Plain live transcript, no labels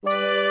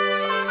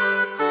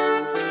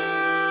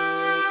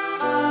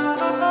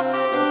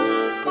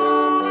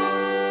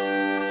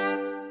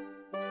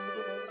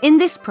In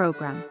this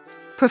programme,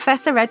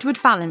 Professor Edward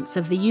Vallance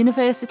of the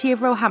University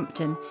of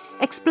Roehampton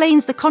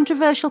explains the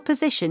controversial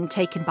position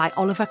taken by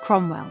Oliver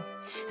Cromwell,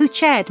 who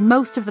chaired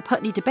most of the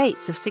Putney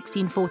debates of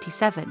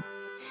 1647,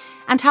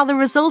 and how the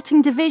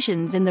resulting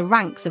divisions in the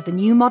ranks of the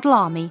new model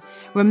army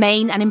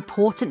remain an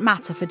important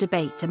matter for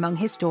debate among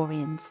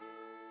historians.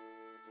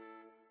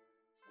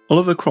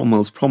 Oliver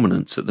Cromwell's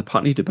prominence at the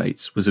Putney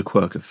debates was a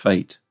quirk of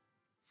fate.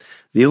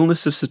 The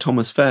illness of Sir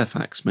Thomas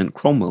Fairfax meant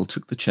Cromwell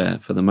took the chair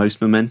for the most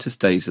momentous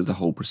days of the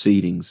whole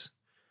proceedings.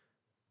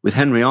 With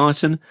Henry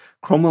Ireton,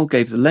 Cromwell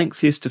gave the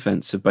lengthiest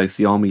defence of both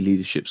the army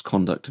leadership's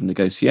conduct of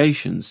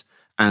negotiations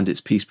and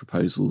its peace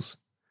proposals.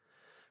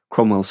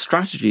 Cromwell's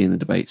strategy in the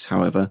debates,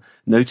 however,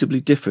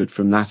 notably differed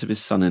from that of his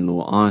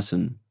son-in-law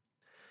Ireton.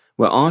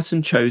 Where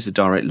Ireton chose a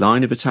direct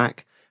line of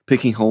attack,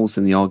 picking holes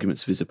in the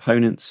arguments of his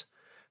opponents,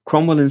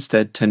 Cromwell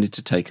instead tended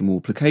to take a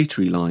more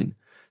placatory line,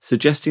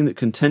 suggesting that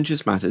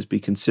contentious matters be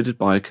considered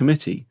by a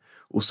committee,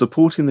 or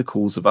supporting the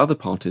calls of other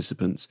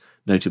participants,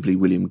 notably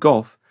William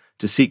Gough,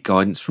 to seek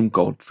guidance from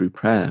God through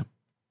prayer.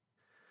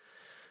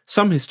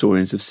 Some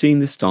historians have seen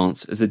this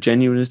stance as a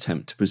genuine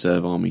attempt to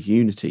preserve army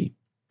unity.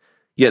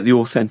 Yet the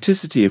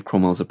authenticity of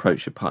Cromwell's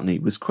approach at Putney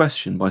was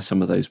questioned by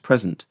some of those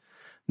present,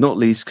 not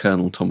least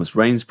Colonel Thomas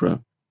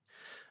Rainsborough.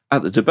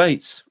 At the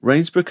debates,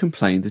 Rainsborough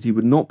complained that he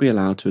would not be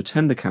allowed to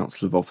attend the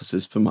Council of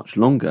Officers for much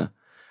longer,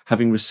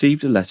 having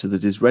received a letter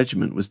that his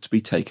regiment was to be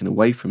taken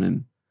away from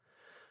him.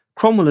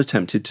 Cromwell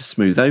attempted to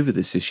smooth over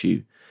this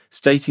issue,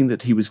 stating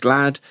that he was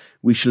glad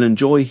we shall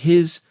enjoy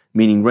his,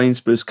 meaning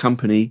Rainsborough's,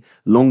 company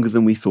longer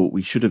than we thought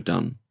we should have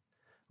done.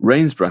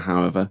 Rainsborough,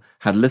 however,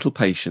 had little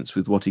patience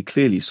with what he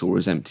clearly saw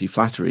as empty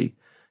flattery,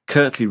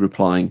 curtly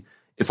replying,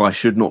 "If I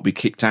should not be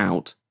kicked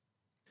out."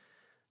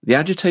 The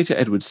agitator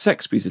Edward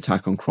Sexby's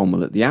attack on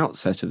Cromwell at the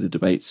outset of the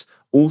debates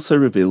also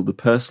revealed the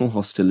personal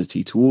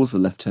hostility towards the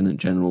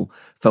Lieutenant General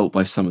felt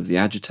by some of the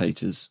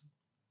agitators.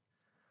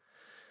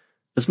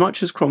 As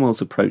much as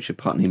Cromwell's approach at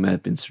Putney may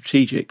have been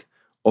strategic,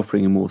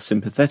 offering a more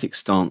sympathetic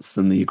stance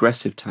than the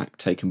aggressive tack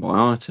taken by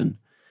Ireton,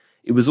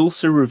 it was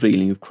also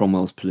revealing of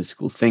Cromwell's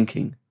political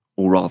thinking,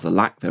 or rather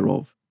lack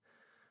thereof.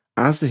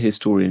 As the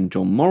historian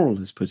John Morrell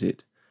has put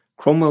it,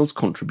 Cromwell's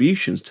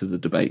contributions to the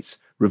debates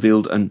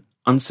revealed an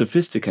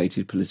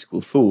unsophisticated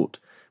political thought,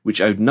 which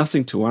owed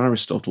nothing to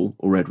Aristotle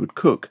or Edward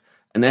Coke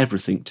and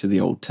everything to the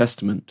Old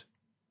Testament.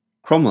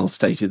 Cromwell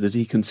stated that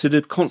he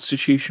considered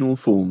constitutional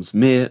forms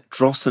mere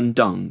dross and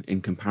dung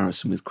in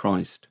comparison with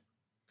Christ.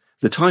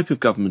 The type of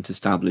government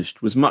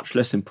established was much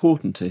less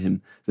important to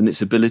him than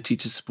its ability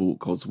to support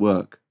God's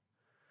work.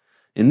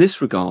 In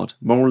this regard,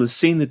 Morrell has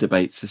seen the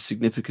debates as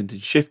significant in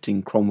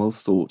shifting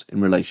Cromwell's thought in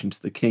relation to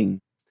the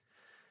king.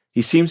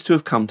 He seems to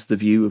have come to the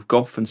view of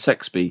Gough and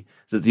Sexby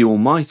that the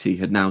Almighty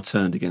had now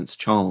turned against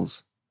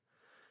Charles.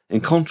 In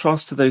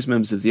contrast to those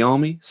members of the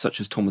army, such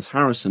as Thomas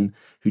Harrison,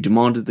 who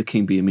demanded the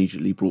king be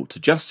immediately brought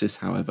to justice,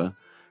 however,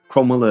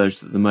 Cromwell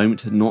urged that the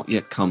moment had not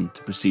yet come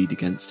to proceed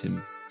against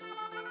him.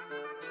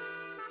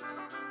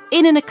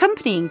 In an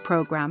accompanying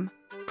programme,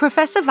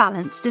 Professor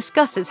Vallance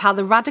discusses how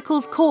the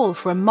radicals' call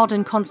for a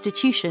modern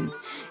constitution,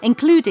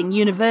 including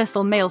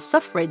universal male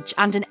suffrage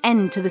and an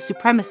end to the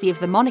supremacy of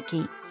the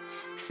monarchy,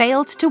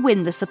 failed to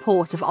win the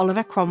support of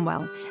Oliver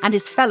Cromwell and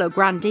his fellow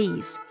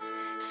grandees,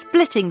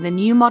 splitting the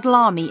new model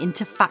army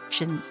into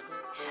factions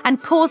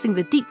and causing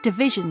the deep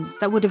divisions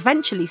that would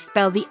eventually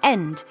spell the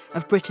end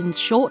of Britain's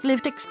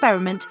short-lived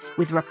experiment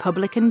with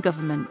republican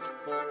government.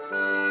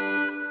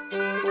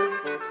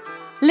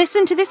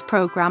 Listen to this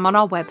programme on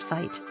our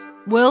website,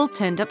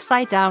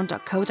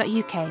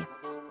 worldturnedupsidedown.co.uk,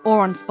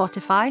 or on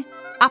Spotify,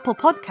 Apple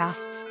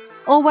Podcasts,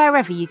 or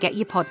wherever you get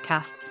your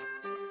podcasts.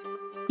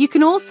 You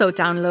can also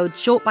download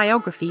short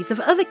biographies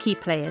of other key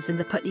players in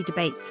the Putney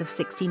debates of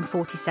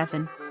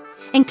 1647,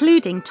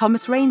 including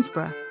Thomas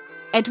Rainsborough,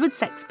 Edward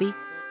Sexby,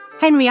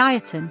 Henry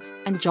Ireton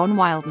and John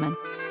Wildman.